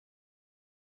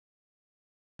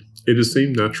it has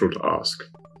seemed natural to ask,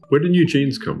 where do new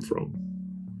genes come from?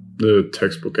 The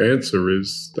textbook answer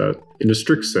is that, in a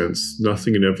strict sense,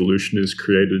 nothing in evolution is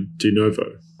created de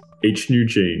novo. Each new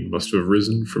gene must have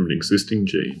arisen from an existing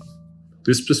gene.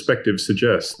 This perspective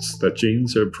suggests that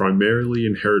genes are primarily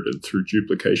inherited through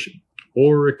duplication,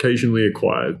 or occasionally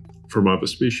acquired from other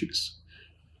species.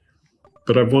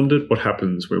 But I've wondered what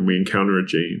happens when we encounter a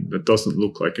gene that doesn't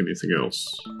look like anything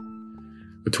else.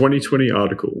 A 2020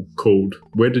 article called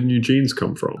 "Where Do New Genes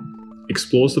Come From?"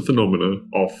 explores the phenomena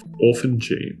of orphan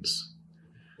genes.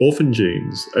 Orphan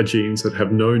genes are genes that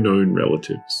have no known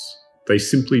relatives. They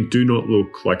simply do not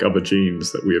look like other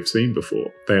genes that we have seen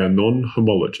before. They are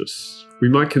non-homologous. We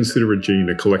might consider a gene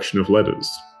a collection of letters,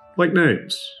 like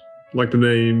names, like the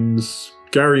names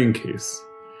Gary and Keith.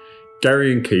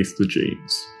 Gary and Keith, the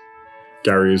genes.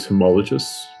 Gary is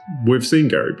homologous. We've seen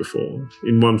Gary before,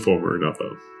 in one form or another,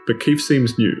 but Keith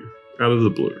seems new, out of the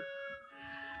blue.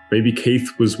 Maybe Keith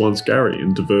was once Gary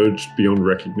and diverged beyond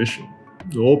recognition.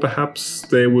 Or perhaps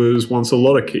there was once a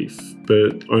lot of Keith,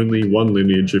 but only one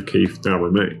lineage of Keith now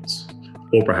remains.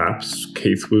 Or perhaps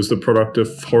Keith was the product of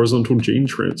horizontal gene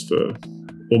transfer.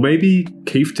 Or maybe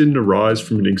Keith didn't arise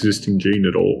from an existing gene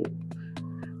at all.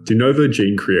 De novo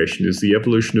gene creation is the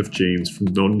evolution of genes from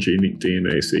non-genic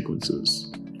DNA sequences.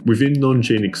 Within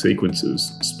non-genic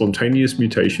sequences, spontaneous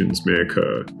mutations may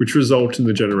occur, which result in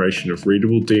the generation of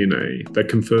readable DNA that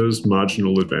confers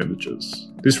marginal advantages.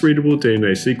 This readable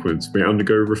DNA sequence may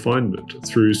undergo refinement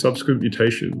through subsequent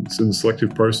mutations and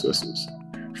selective processes.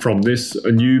 From this,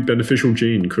 a new beneficial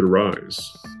gene could arise.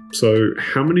 So,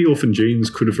 how many orphan genes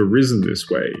could have arisen this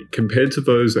way, compared to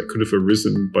those that could have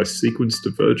arisen by sequence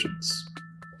divergence?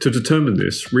 To determine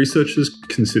this, researchers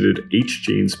considered each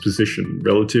gene's position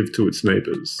relative to its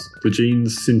neighbours, the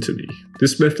gene's synteny.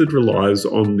 This method relies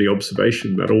on the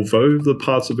observation that although the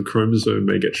parts of a chromosome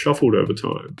may get shuffled over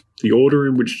time, the order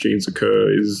in which genes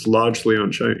occur is largely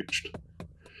unchanged.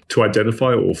 To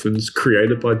identify orphans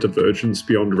created by divergence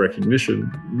beyond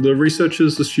recognition, the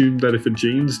researchers assumed that if a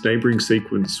gene's neighbouring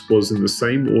sequence was in the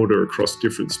same order across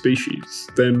different species,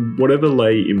 then whatever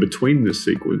lay in between this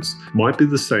sequence might be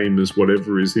the same as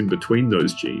whatever is in between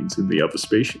those genes in the other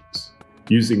species.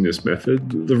 Using this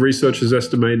method, the researchers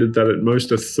estimated that at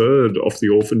most a third of the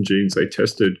orphan genes they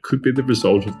tested could be the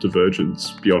result of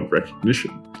divergence beyond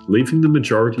recognition, leaving the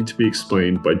majority to be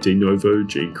explained by de novo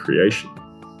gene creation.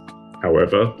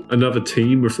 However, another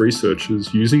team of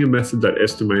researchers, using a method that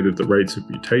estimated the rates of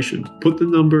mutation, put the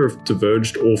number of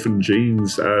diverged orphan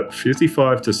genes at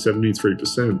 55 to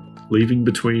 73%, leaving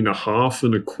between a half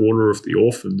and a quarter of the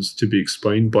orphans to be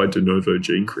explained by de novo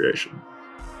gene creation.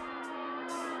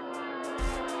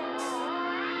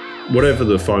 Whatever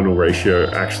the final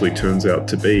ratio actually turns out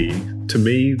to be, to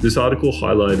me, this article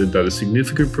highlighted that a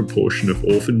significant proportion of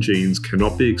orphan genes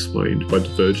cannot be explained by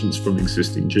divergence from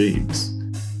existing genes.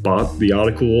 But the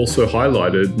article also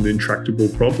highlighted an intractable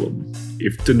problem.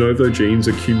 If de novo genes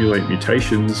accumulate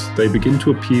mutations, they begin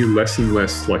to appear less and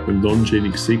less like the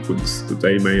non-genic sequence that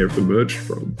they may have emerged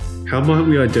from. How might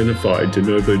we identify de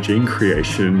novo gene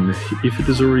creation if it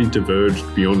has already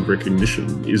diverged beyond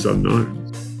recognition is unknown.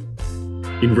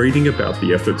 In reading about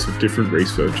the efforts of different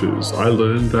researchers, I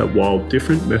learned that while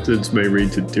different methods may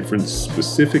lead to different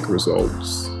specific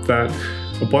results, that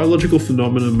a biological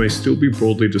phenomenon may still be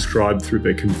broadly described through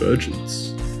their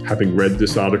convergence. Having read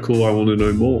this article, I want to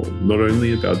know more, not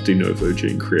only about de novo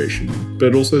gene creation,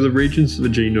 but also the regions of the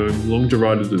genome long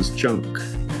derided as junk.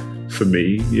 For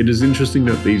me, it is interesting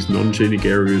that these non-genic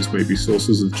areas may be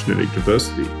sources of genetic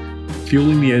diversity,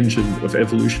 fueling the engine of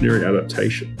evolutionary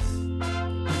adaptation.